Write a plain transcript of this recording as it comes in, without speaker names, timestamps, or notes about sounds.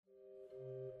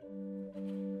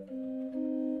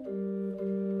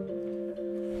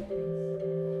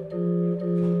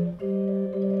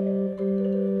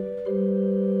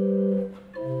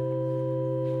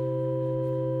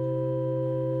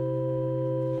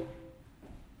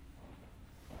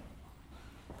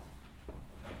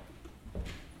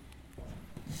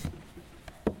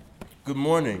Good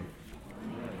morning,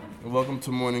 and welcome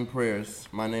to Morning Prayers.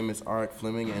 My name is Arik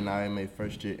Fleming, and I am a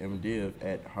first-year MDiv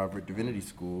at Harvard Divinity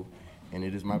School, and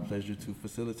it is my pleasure to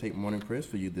facilitate morning prayers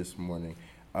for you this morning.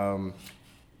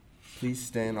 Please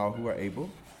stand, all who are able,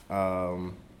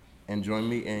 and join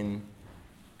me in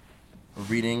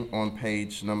reading on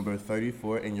page number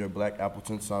 34 in your Black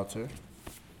Appleton Psalter.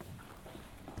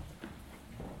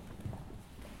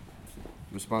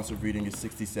 Responsive reading is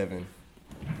 67.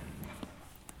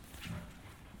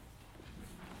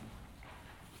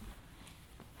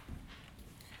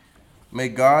 May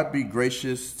God be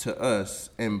gracious to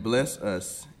us and bless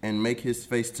us and make his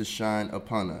face to shine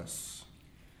upon us.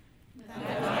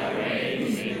 That thy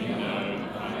ways may be known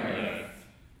upon earth,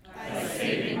 thy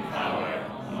saving power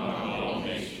among all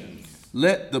nations.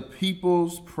 Let the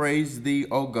peoples praise thee,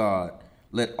 O God.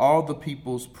 Let all the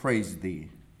peoples praise thee.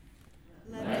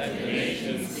 Let the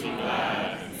nations be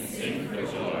glad and sing for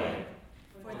joy,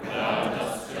 for thou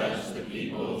dost judge the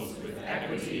peoples with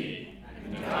equity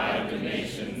and guide the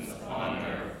nations upon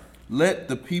earth. Let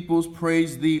the peoples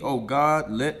praise thee, O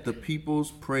God. Let the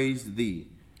peoples praise thee.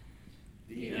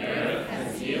 The earth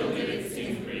has yielded its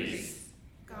increase.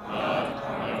 God,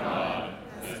 our God,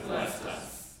 has blessed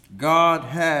us. God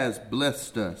has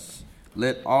blessed us.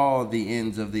 Let all the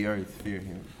ends of the earth fear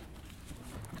him.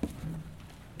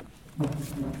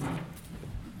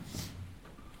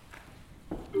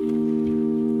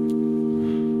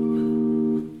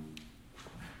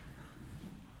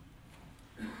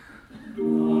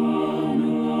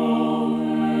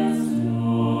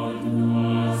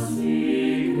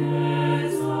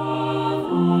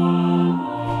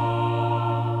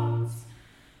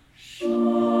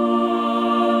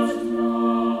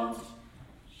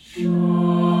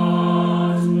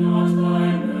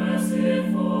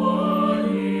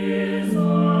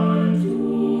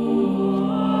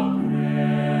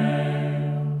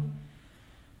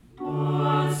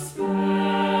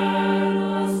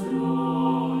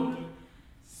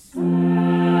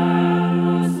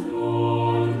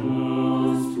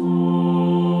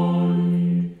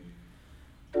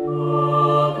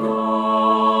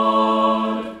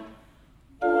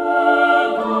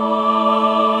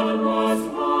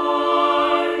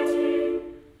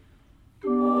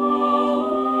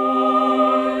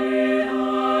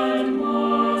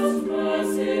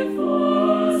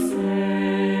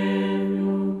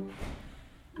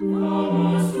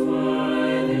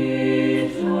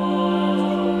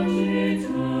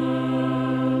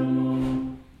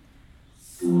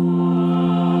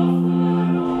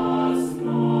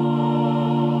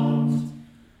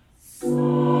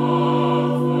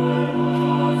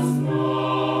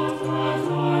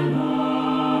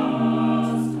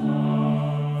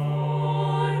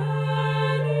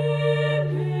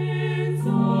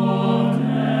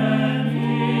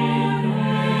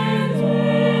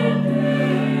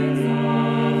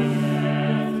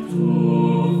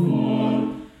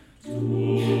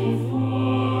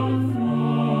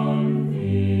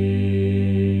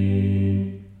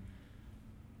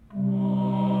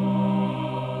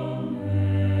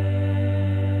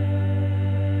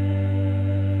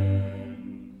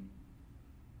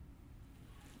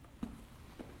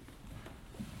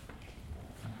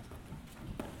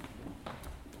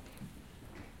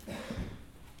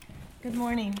 Good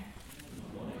morning.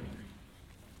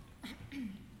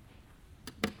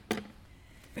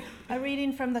 A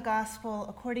reading from the Gospel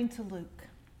according to Luke.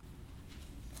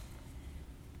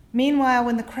 Meanwhile,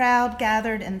 when the crowd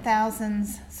gathered in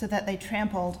thousands so that they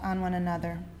trampled on one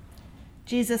another,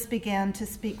 Jesus began to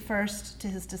speak first to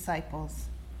his disciples.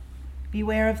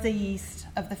 Beware of the yeast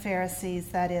of the Pharisees,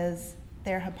 that is,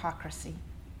 their hypocrisy.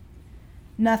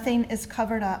 Nothing is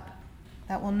covered up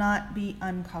that will not be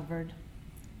uncovered,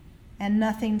 and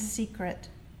nothing secret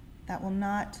that will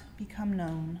not become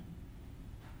known.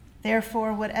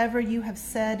 Therefore, whatever you have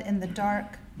said in the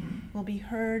dark will be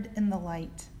heard in the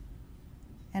light,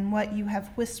 and what you have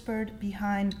whispered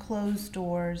behind closed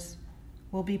doors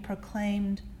will be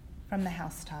proclaimed from the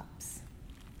housetops.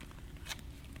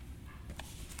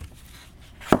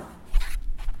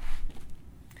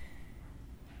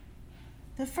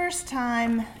 The first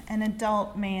time an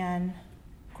adult man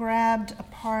grabbed a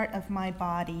part of my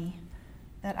body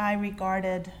that I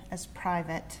regarded as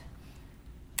private,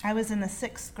 I was in the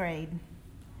 6th grade.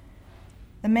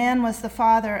 The man was the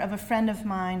father of a friend of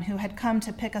mine who had come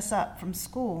to pick us up from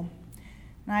school,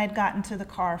 and I had gotten to the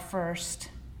car first.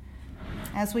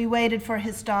 As we waited for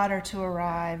his daughter to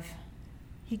arrive,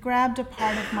 he grabbed a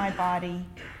part of my body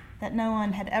that no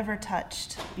one had ever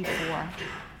touched before.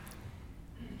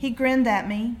 He grinned at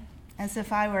me as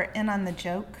if I were in on the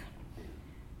joke,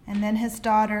 and then his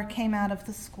daughter came out of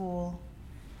the school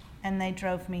and they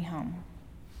drove me home.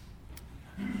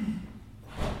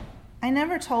 I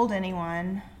never told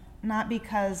anyone, not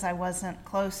because I wasn't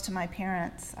close to my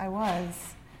parents, I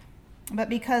was, but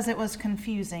because it was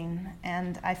confusing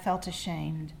and I felt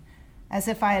ashamed, as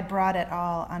if I had brought it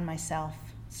all on myself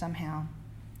somehow.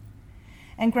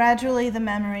 And gradually the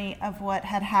memory of what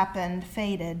had happened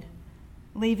faded,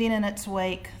 leaving in its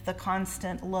wake the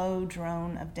constant low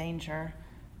drone of danger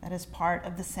that is part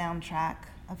of the soundtrack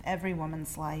of every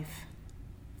woman's life.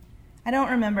 I don't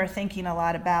remember thinking a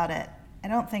lot about it. I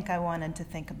don't think I wanted to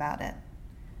think about it.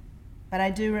 But I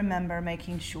do remember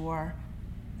making sure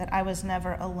that I was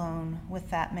never alone with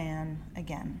that man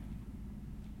again.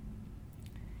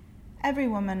 Every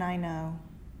woman I know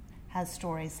has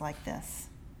stories like this.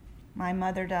 My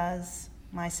mother does,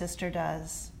 my sister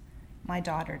does, my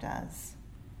daughter does.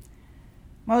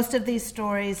 Most of these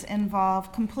stories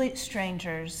involve complete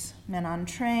strangers, men on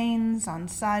trains, on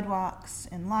sidewalks,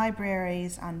 in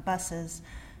libraries, on buses,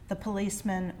 the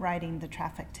policeman writing the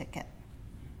traffic ticket.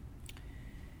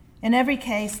 In every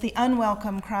case, the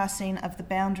unwelcome crossing of the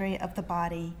boundary of the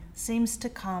body seems to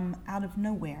come out of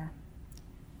nowhere,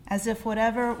 as if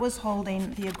whatever was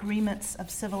holding the agreements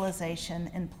of civilization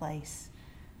in place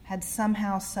had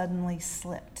somehow suddenly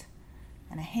slipped,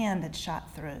 and a hand had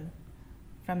shot through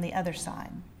from the other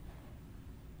side.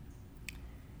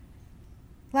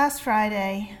 Last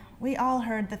Friday, we all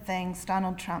heard the things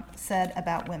Donald Trump said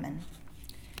about women.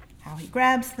 How he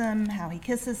grabs them, how he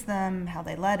kisses them, how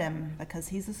they let him because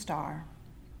he's a star.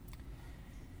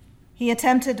 He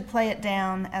attempted to play it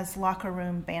down as locker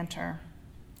room banter,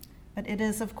 but it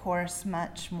is, of course,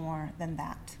 much more than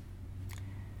that.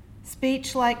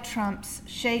 Speech like Trump's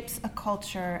shapes a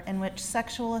culture in which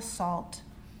sexual assault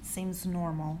seems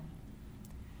normal.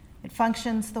 It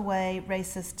functions the way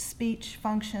racist speech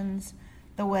functions,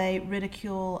 the way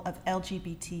ridicule of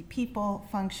LGBT people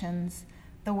functions,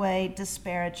 the way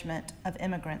disparagement of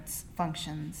immigrants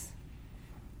functions.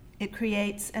 It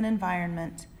creates an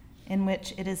environment in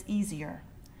which it is easier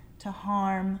to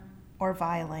harm or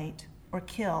violate or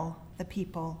kill the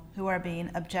people who are being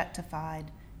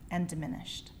objectified and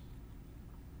diminished.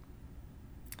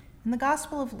 In the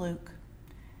Gospel of Luke,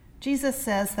 Jesus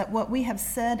says that what we have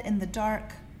said in the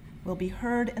dark will be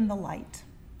heard in the light,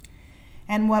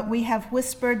 and what we have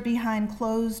whispered behind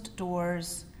closed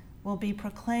doors will be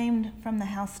proclaimed from the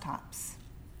housetops.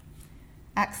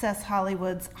 Access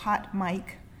Hollywood's Hot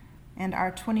Mic and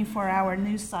our 24-hour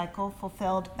news cycle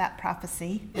fulfilled that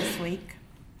prophecy this week.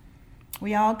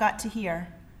 We all got to hear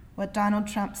what Donald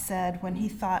Trump said when he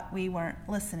thought we weren't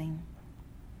listening.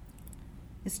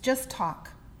 It's just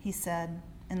talk, he said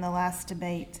in the last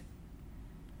debate.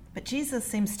 But Jesus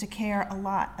seems to care a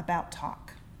lot about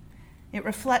talk. It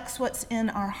reflects what's in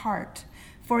our heart,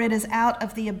 for it is out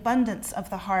of the abundance of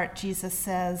the heart, Jesus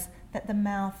says, that the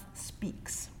mouth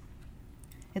speaks.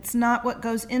 It's not what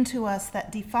goes into us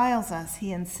that defiles us,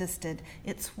 he insisted.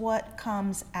 It's what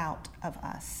comes out of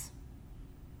us.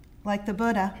 Like the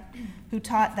Buddha, who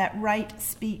taught that right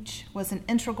speech was an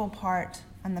integral part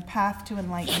on the path to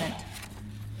enlightenment,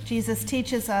 Jesus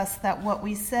teaches us that what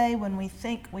we say when we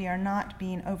think we are not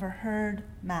being overheard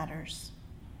matters.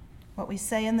 What we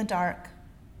say in the dark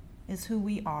is who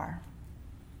we are.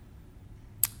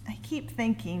 I keep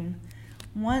thinking,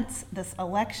 once this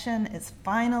election is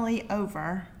finally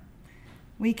over,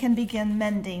 we can begin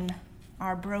mending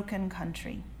our broken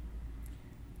country.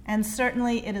 And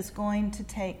certainly it is going to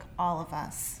take all of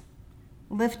us,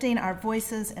 lifting our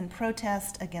voices in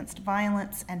protest against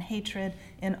violence and hatred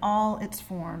in all its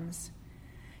forms.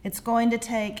 It's going to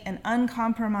take an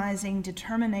uncompromising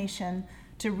determination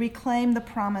to reclaim the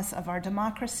promise of our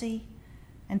democracy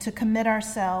and to commit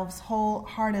ourselves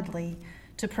wholeheartedly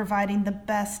to providing the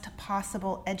best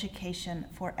possible education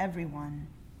for everyone.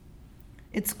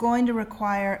 It's going to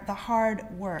require the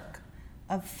hard work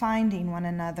of finding one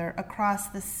another across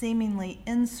the seemingly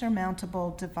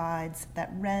insurmountable divides that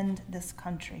rend this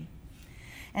country,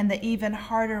 and the even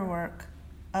harder work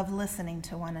of listening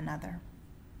to one another.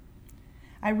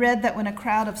 I read that when a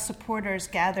crowd of supporters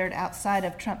gathered outside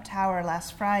of Trump Tower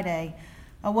last Friday,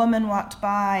 a woman walked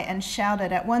by and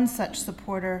shouted at one such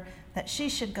supporter that she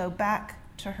should go back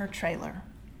to her trailer.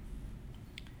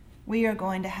 We are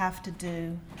going to have to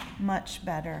do much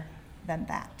better than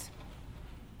that.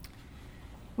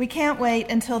 We can't wait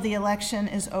until the election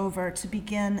is over to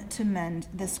begin to mend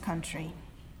this country.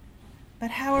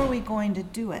 But how are we going to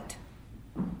do it?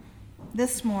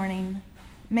 This morning,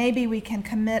 maybe we can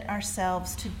commit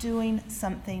ourselves to doing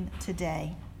something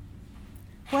today.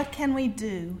 What can we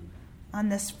do on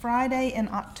this Friday in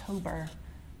October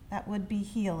that would be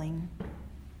healing?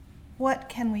 What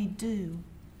can we do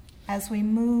as we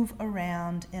move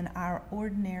around in our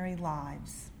ordinary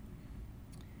lives.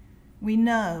 We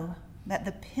know that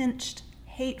the pinched,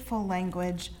 hateful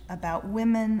language about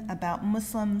women, about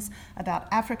Muslims, about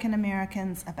African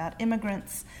Americans, about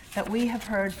immigrants that we have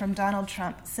heard from Donald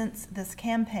Trump since this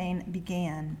campaign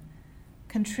began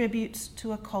contributes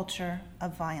to a culture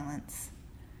of violence.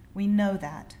 We know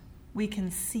that. We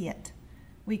can see it.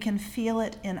 We can feel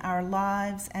it in our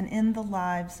lives and in the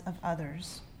lives of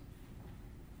others.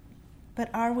 But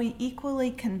are we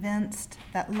equally convinced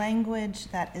that language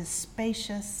that is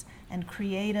spacious and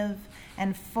creative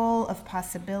and full of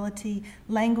possibility,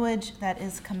 language that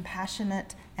is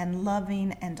compassionate and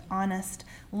loving and honest,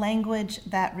 language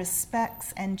that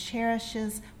respects and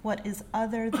cherishes what is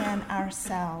other than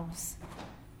ourselves,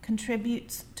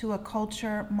 contributes to a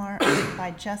culture marked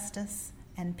by justice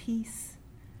and peace?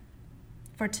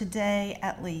 For today,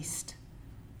 at least,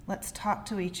 let's talk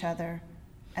to each other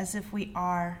as if we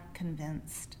are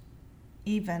convinced,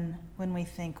 even when we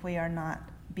think we are not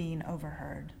being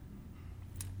overheard.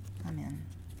 Amen.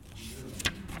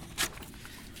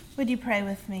 Would you pray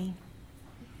with me?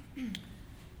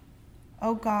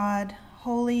 O God,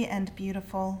 holy and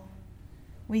beautiful,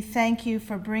 we thank you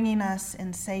for bringing us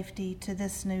in safety to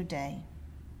this new day.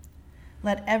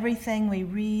 Let everything we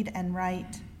read and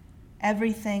write,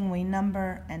 everything we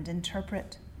number and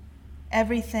interpret,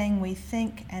 everything we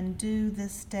think and do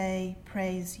this day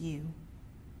praise you.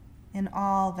 In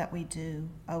all that we do,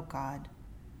 O God,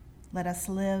 let us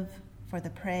live for the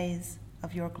praise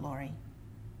of your glory.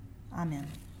 Amen.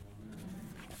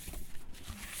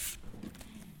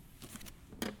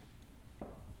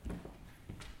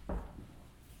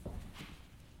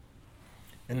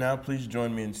 And now please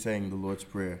join me in saying the Lord's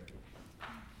Prayer.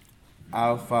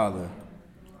 Our Father,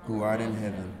 who art in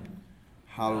heaven,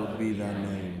 hallowed be thy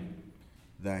name.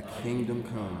 Thy kingdom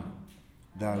come,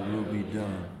 thy will be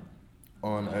done,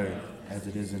 on earth as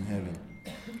it is in heaven.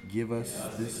 Give us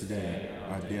this day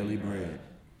our daily bread,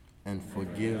 and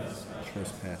forgive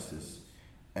trespasses,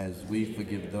 as we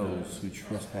forgive those who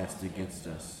trespass against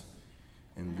us.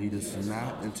 And lead us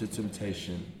not into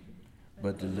temptation,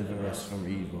 but deliver us from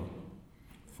evil.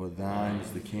 For thine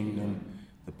is the kingdom,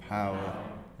 the power,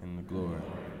 and the glory,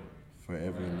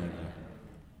 forever and ever.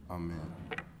 Amen.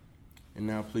 And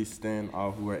now please stand,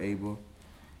 all who are able,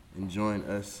 and join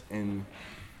us in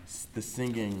the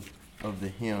singing of the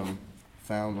hymn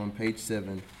found on page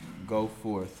 7, Go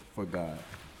Forth for God.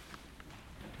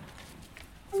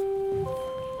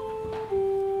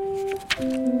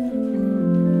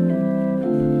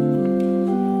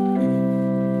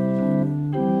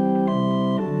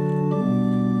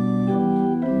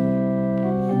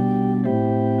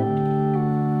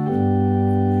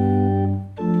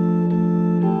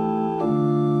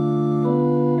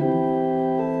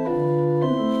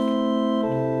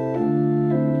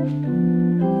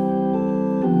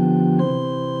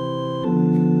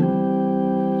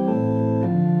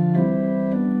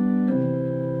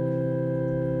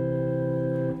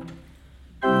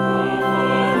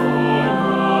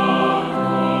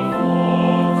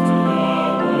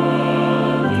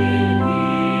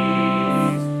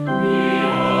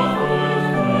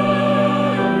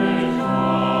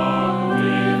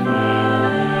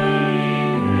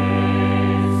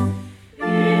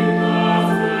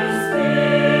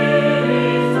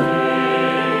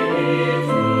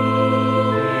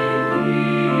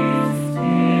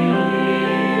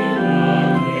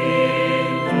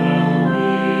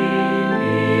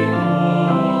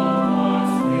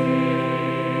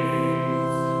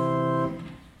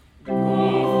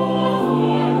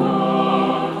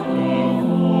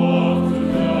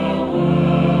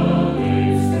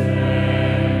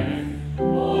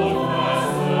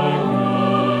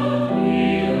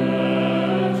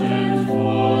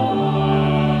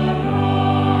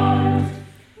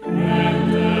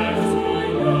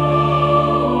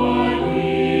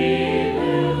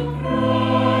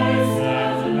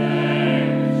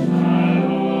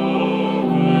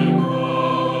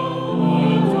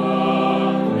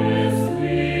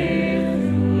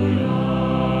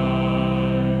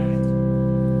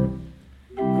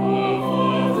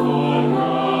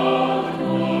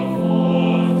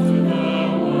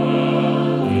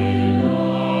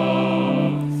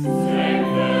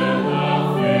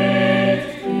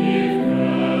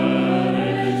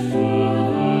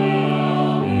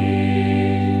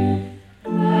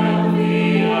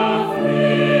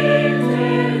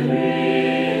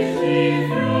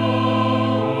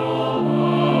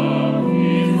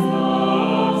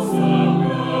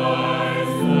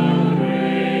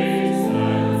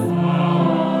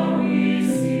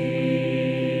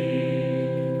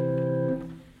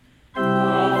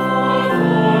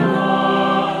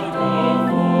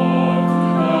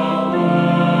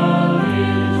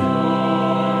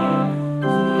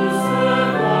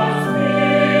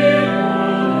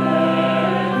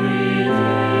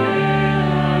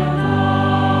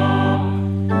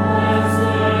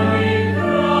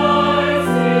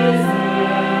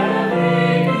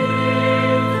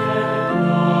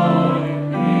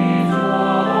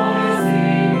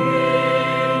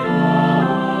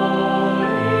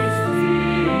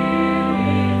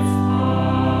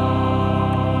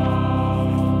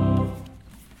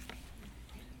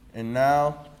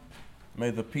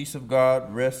 May the peace of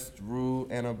God rest, rule,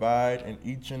 and abide in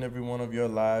each and every one of your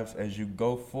lives as you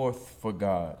go forth for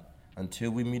God.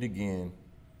 Until we meet again,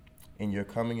 in your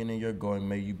coming and in your going,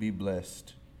 may you be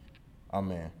blessed.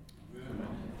 Amen.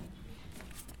 Amen.